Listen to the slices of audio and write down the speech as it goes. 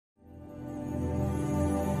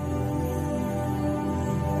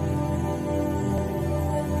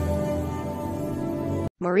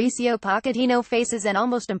Mauricio Pochettino faces an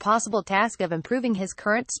almost impossible task of improving his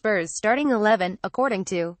current Spurs starting 11, according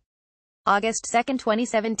to August 2,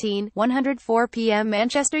 2017, 104 p.m.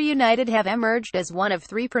 Manchester United have emerged as one of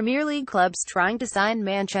three Premier League clubs trying to sign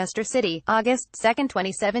Manchester City. August 2,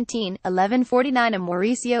 2017, 11:49 am.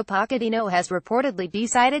 Mauricio Pochettino has reportedly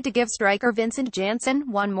decided to give striker Vincent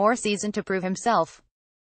Janssen one more season to prove himself.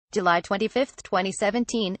 July 25,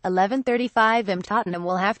 2017, 11:35 am. Tottenham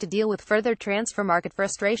will have to deal with further transfer market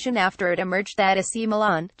frustration after it emerged that AC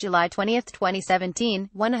Milan, July 20, 2017,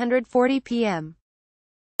 140 p.m.